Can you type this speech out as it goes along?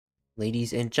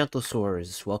Ladies and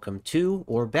gentlesaurs, welcome to,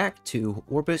 or back to,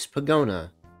 Orbis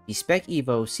Pogona, the Spec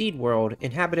Evo Seedworld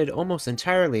inhabited almost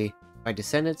entirely by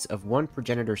descendants of one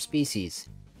progenitor species,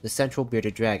 the Central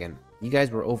Bearded Dragon. You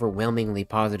guys were overwhelmingly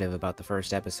positive about the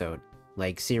first episode.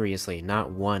 Like, seriously,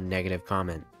 not one negative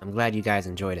comment. I'm glad you guys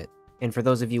enjoyed it. And for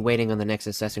those of you waiting on the next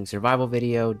Assessing Survival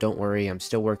video, don't worry, I'm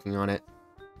still working on it.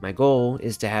 My goal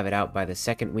is to have it out by the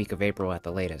second week of April at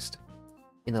the latest.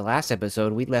 In the last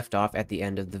episode, we left off at the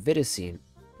end of the Vittocene,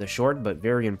 the short but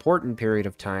very important period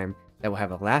of time that will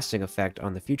have a lasting effect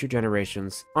on the future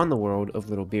generations on the world of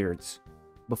little beards.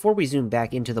 Before we zoom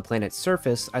back into the planet's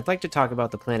surface, I'd like to talk about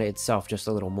the planet itself just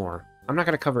a little more. I'm not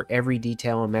going to cover every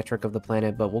detail and metric of the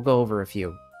planet, but we'll go over a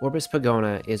few. Orbis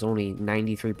Pogona is only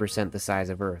 93% the size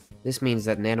of Earth. This means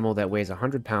that an animal that weighs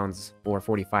 100 pounds or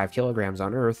 45 kilograms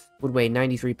on Earth would weigh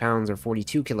 93 pounds or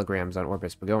 42 kilograms on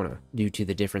Orbis Pogona, due to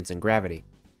the difference in gravity.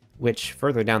 Which,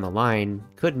 further down the line,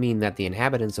 could mean that the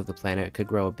inhabitants of the planet could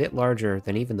grow a bit larger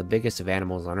than even the biggest of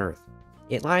animals on Earth.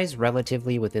 It lies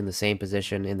relatively within the same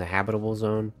position in the habitable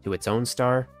zone to its own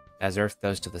star as Earth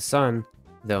does to the Sun,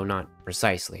 though not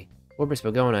precisely. Orbis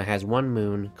Pogona has one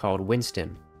moon called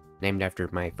Winston, named after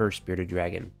my first bearded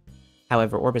dragon.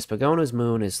 However, Orbis Pogona's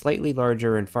moon is slightly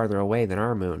larger and farther away than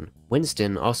our moon.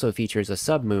 Winston also features a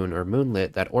submoon or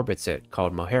moonlet that orbits it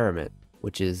called Moharamit,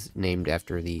 which is named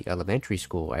after the elementary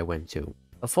school I went to.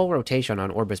 A full rotation on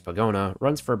Orbis Pogona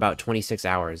runs for about 26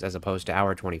 hours as opposed to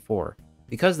our 24.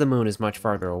 Because the moon is much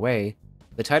farther away,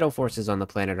 the tidal forces on the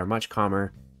planet are much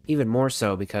calmer, even more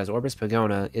so because Orbis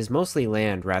Pogona is mostly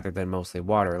land rather than mostly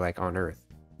water like on Earth.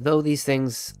 Though these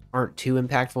things aren't too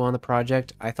impactful on the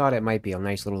project, I thought it might be a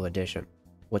nice little addition.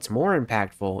 What's more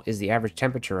impactful is the average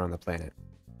temperature on the planet.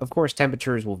 Of course,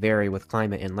 temperatures will vary with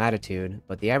climate and latitude,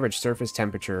 but the average surface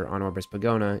temperature on Orbis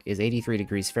Pogona is 83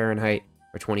 degrees Fahrenheit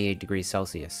or 28 degrees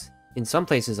Celsius. In some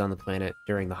places on the planet,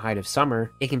 during the height of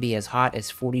summer, it can be as hot as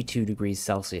 42 degrees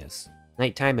Celsius.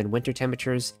 Nighttime and winter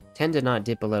temperatures tend to not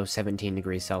dip below 17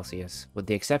 degrees Celsius, with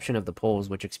the exception of the poles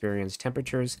which experience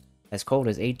temperatures as cold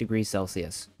as 8 degrees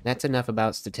Celsius. That's enough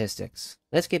about statistics.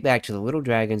 Let's get back to the little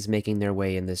dragons making their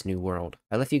way in this new world.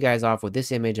 I left you guys off with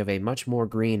this image of a much more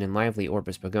green and lively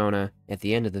Orbis Pogona at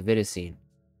the end of the Vittocene.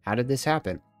 How did this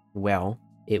happen? Well,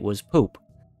 it was poop.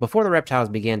 Before the reptiles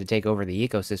began to take over the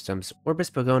ecosystems,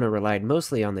 Orbis Pogona relied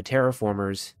mostly on the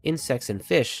terraformers, insects, and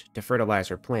fish to fertilize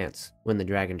her plants. When the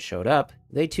dragons showed up,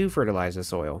 they too fertilized the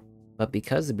soil. But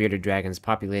because the bearded dragons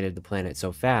populated the planet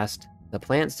so fast, the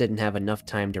plants didn't have enough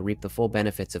time to reap the full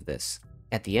benefits of this.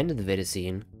 At the end of the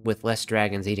Vittocene, with less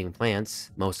dragons eating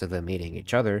plants, most of them eating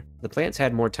each other, the plants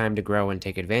had more time to grow and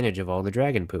take advantage of all the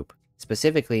dragon poop.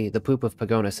 Specifically, the poop of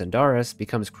Pogona sundaris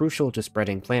becomes crucial to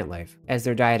spreading plant life. As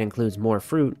their diet includes more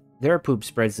fruit, their poop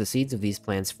spreads the seeds of these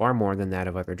plants far more than that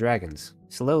of other dragons.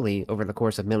 Slowly, over the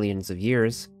course of millions of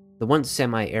years, the once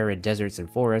semi-arid deserts and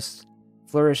forests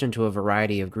flourish into a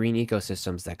variety of green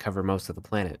ecosystems that cover most of the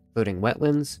planet, including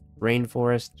wetlands,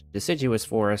 rainforest, deciduous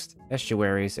forest,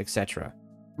 estuaries, etc.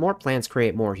 More plants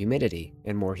create more humidity,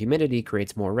 and more humidity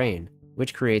creates more rain,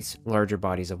 which creates larger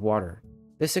bodies of water.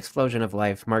 This explosion of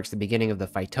life marks the beginning of the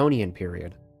Phytonian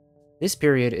period. This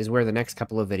period is where the next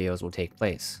couple of videos will take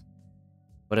place.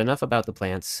 But enough about the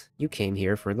plants, you came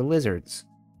here for the lizards.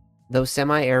 Though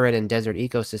semi-arid and desert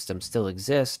ecosystems still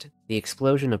exist, the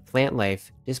explosion of plant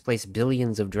life displaced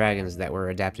billions of dragons that were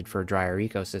adapted for drier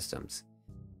ecosystems.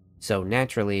 So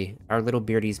naturally, our little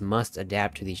beardies must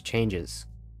adapt to these changes.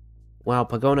 While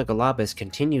Pogona galapis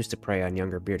continues to prey on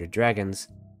younger bearded dragons,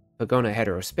 Pogona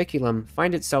heterospiculum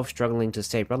finds itself struggling to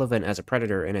stay relevant as a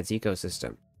predator in its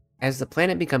ecosystem. As the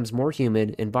planet becomes more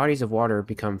humid and bodies of water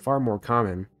become far more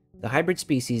common, the hybrid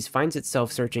species finds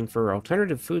itself searching for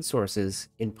alternative food sources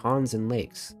in ponds and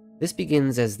lakes. This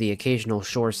begins as the occasional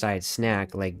shoreside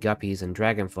snack like guppies and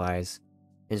dragonflies,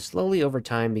 and slowly over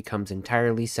time becomes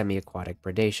entirely semi-aquatic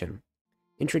predation.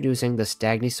 Introducing the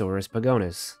Stagnisaurus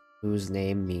pogonus, whose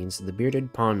name means the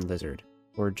bearded pond lizard,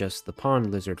 or just the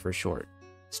pond lizard for short.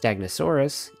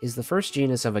 Stagnisaurus is the first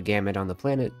genus of a gamete on the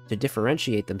planet to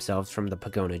differentiate themselves from the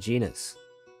Pogona genus.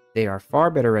 They are far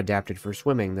better adapted for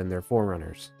swimming than their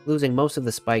forerunners, losing most of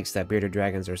the spikes that bearded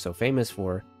dragons are so famous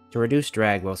for to reduce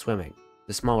drag while swimming.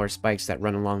 The smaller spikes that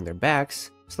run along their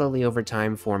backs slowly over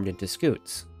time formed into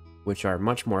scutes, which are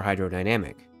much more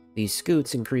hydrodynamic. These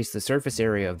scutes increase the surface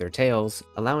area of their tails,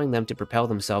 allowing them to propel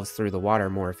themselves through the water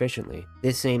more efficiently.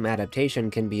 This same adaptation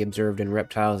can be observed in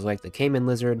reptiles like the caiman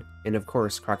lizard and of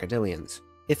course crocodilians.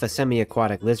 If a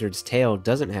semi-aquatic lizard's tail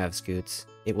doesn't have scutes,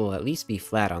 it will at least be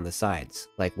flat on the sides.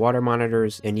 Like water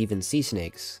monitors and even sea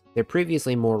snakes, their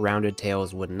previously more rounded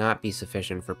tails would not be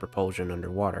sufficient for propulsion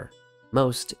underwater.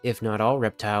 Most, if not all,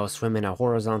 reptiles swim in a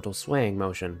horizontal swaying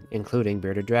motion, including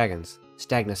bearded dragons.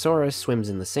 Stagnosaurus swims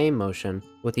in the same motion,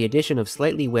 with the addition of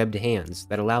slightly webbed hands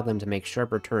that allow them to make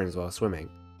sharper turns while swimming.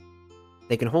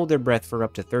 They can hold their breath for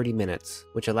up to 30 minutes,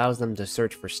 which allows them to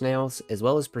search for snails as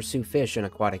well as pursue fish and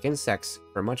aquatic insects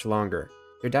for much longer.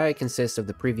 Their diet consists of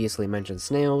the previously mentioned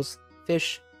snails,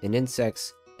 fish, and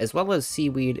insects, as well as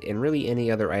seaweed and really any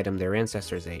other item their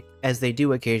ancestors ate, as they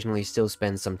do occasionally still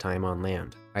spend some time on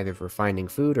land, either for finding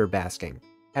food or basking.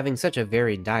 Having such a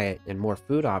varied diet and more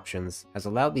food options has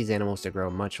allowed these animals to grow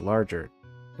much larger,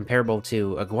 comparable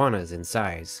to iguanas in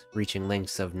size, reaching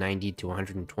lengths of 90 to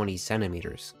 120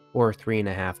 centimeters, or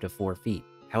 3.5 to 4 feet.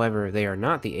 However, they are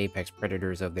not the apex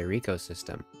predators of their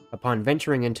ecosystem. Upon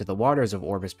venturing into the waters of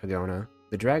Orbis Pogona,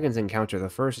 the dragons encounter the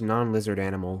first non-lizard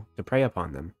animal to prey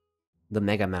upon them, the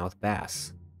megamouth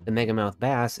bass. The megamouth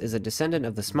bass is a descendant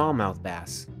of the smallmouth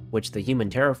bass, which the human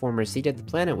terraformers seeded the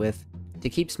planet with to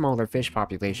keep smaller fish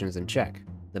populations in check.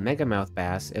 The megamouth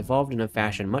bass evolved in a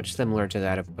fashion much similar to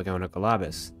that of Pogona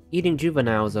colobus. Eating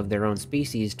juveniles of their own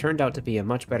species turned out to be a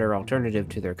much better alternative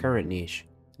to their current niche,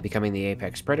 becoming the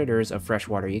apex predators of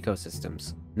freshwater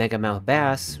ecosystems. Megamouth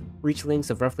bass reach lengths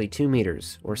of roughly 2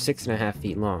 meters, or 6.5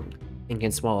 feet long, and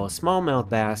can swallow a smallmouth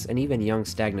bass and even young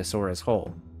Stagnosaurus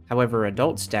whole. However,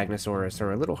 adult Stagnosaurus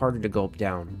are a little harder to gulp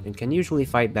down, and can usually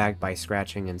fight back by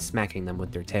scratching and smacking them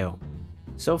with their tail.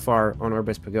 So far, on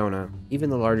Orbis Pogona, even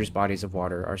the largest bodies of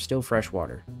water are still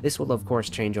freshwater. This will of course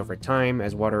change over time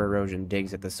as water erosion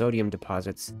digs at the sodium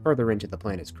deposits further into the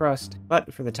planet's crust,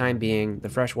 but for the time being, the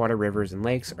freshwater rivers and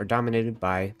lakes are dominated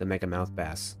by the megamouth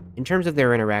bass. In terms of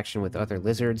their interaction with other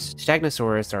lizards,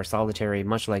 Stagnosaurus are solitary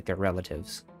much like their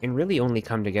relatives, and really only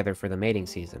come together for the mating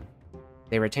season.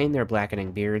 They retain their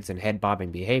blackening beards and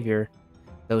head-bobbing behavior,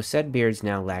 though said beards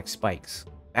now lack spikes.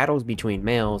 Battles between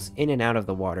males in and out of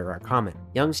the water are common.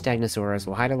 Young Stagnosaurus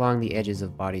will hide along the edges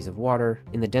of bodies of water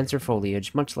in the denser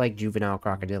foliage, much like juvenile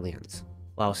crocodilians.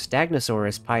 While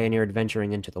Stagnosaurus pioneered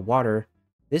venturing into the water,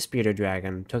 this bearded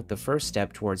dragon took the first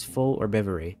step towards full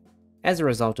herbivory. As a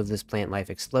result of this plant life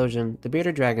explosion, the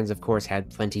bearded dragons of course had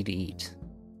plenty to eat.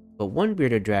 But one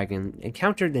bearded dragon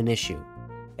encountered an issue.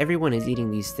 Everyone is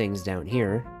eating these things down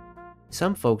here.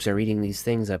 Some folks are eating these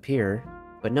things up here,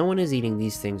 but no one is eating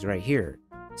these things right here.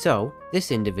 So,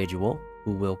 this individual,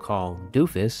 who we'll call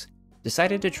Doofus,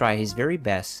 decided to try his very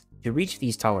best to reach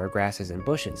these taller grasses and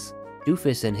bushes.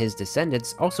 Doofus and his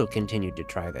descendants also continued to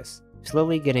try this,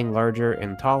 slowly getting larger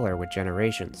and taller with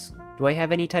generations. Do I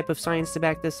have any type of science to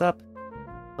back this up?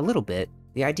 A little bit.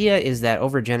 The idea is that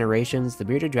over generations, the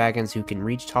bearded dragons who can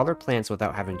reach taller plants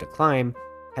without having to climb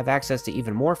have access to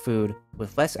even more food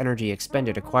with less energy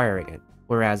expended acquiring it,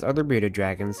 whereas other bearded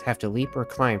dragons have to leap or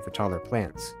climb for taller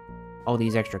plants. All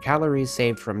these extra calories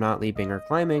saved from not leaping or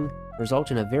climbing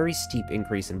result in a very steep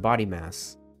increase in body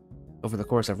mass. Over the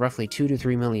course of roughly 2 to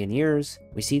 3 million years,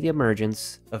 we see the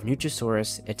emergence of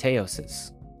Nuchosaurus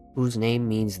eteosis, whose name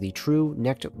means the true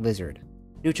necked lizard.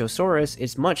 Nuchosaurus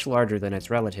is much larger than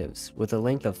its relatives, with a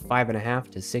length of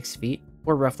 5.5 to 6 feet,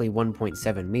 or roughly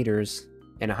 1.7 meters,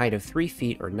 and a height of 3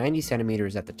 feet or 90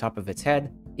 centimeters at the top of its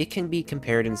head. It can be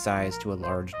compared in size to a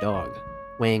large dog,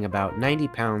 weighing about 90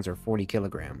 pounds or 40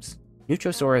 kilograms.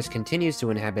 Nuchosaurus continues to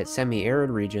inhabit semi-arid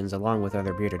regions along with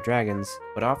other bearded dragons,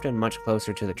 but often much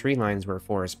closer to the tree lines where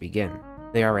forests begin.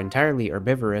 They are entirely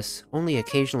herbivorous, only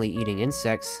occasionally eating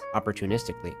insects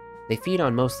opportunistically. They feed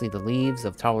on mostly the leaves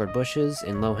of taller bushes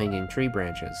and low-hanging tree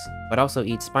branches, but also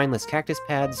eat spineless cactus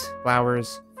pads,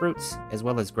 flowers, fruits, as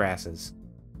well as grasses.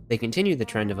 They continue the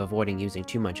trend of avoiding using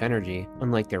too much energy.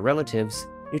 Unlike their relatives,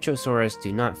 Nuchosaurus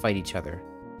do not fight each other,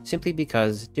 simply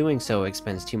because doing so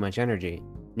expends too much energy.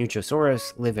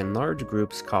 Nuchosaurus live in large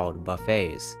groups called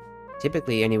buffets,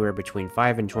 typically anywhere between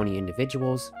 5 and 20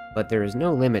 individuals, but there is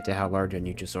no limit to how large a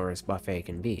Nuchosaurus buffet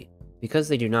can be. Because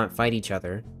they do not fight each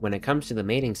other, when it comes to the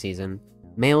mating season,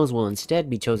 males will instead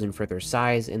be chosen for their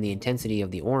size and the intensity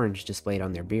of the orange displayed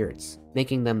on their beards,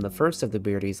 making them the first of the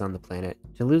beardies on the planet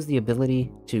to lose the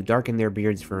ability to darken their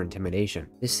beards for intimidation.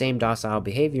 This same docile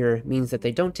behavior means that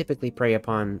they don't typically prey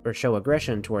upon or show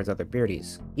aggression towards other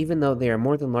beardies. Even though they are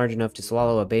more than large enough to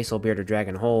swallow a basal bearded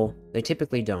dragon whole, they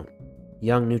typically don't.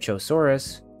 Young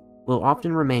Nuchosaurus will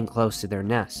often remain close to their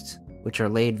nests, which are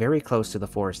laid very close to the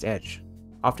forest edge.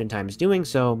 Oftentimes doing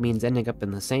so means ending up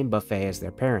in the same buffet as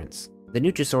their parents. The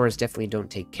Nuchosaurus definitely don't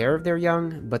take care of their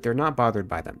young, but they're not bothered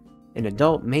by them. An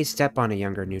adult may step on a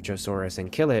younger Nuchosaurus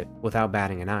and kill it without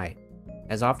batting an eye,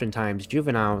 as oftentimes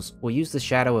juveniles will use the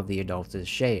shadow of the adults as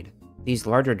shade. These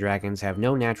larger dragons have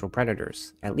no natural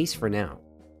predators, at least for now.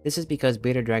 This is because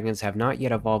bearded dragons have not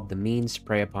yet evolved the means to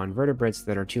prey upon vertebrates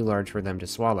that are too large for them to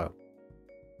swallow.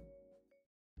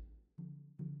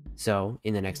 So,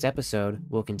 in the next episode,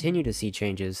 we'll continue to see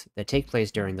changes that take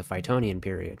place during the Phytonian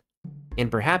period,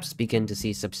 and perhaps begin to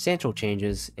see substantial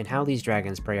changes in how these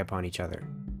dragons prey upon each other.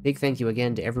 Big thank you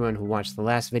again to everyone who watched the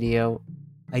last video.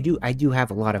 I do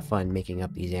have a lot of fun making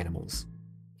up these animals.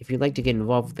 If you'd like to get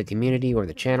involved with the community or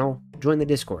the channel, join the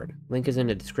Discord. Link is in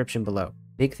the description below.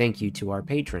 Big thank you to our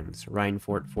patrons,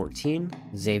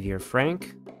 Rhinefort14, Xavier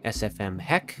Frank, SFM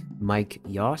Heck, Mike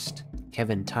Yost,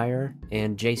 Kevin Tyre,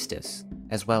 and Jastis,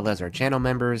 as well as our channel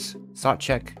members,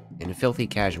 Sotchek, and Filthy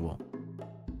Casual.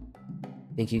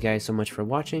 Thank you guys so much for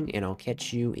watching, and I'll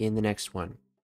catch you in the next one.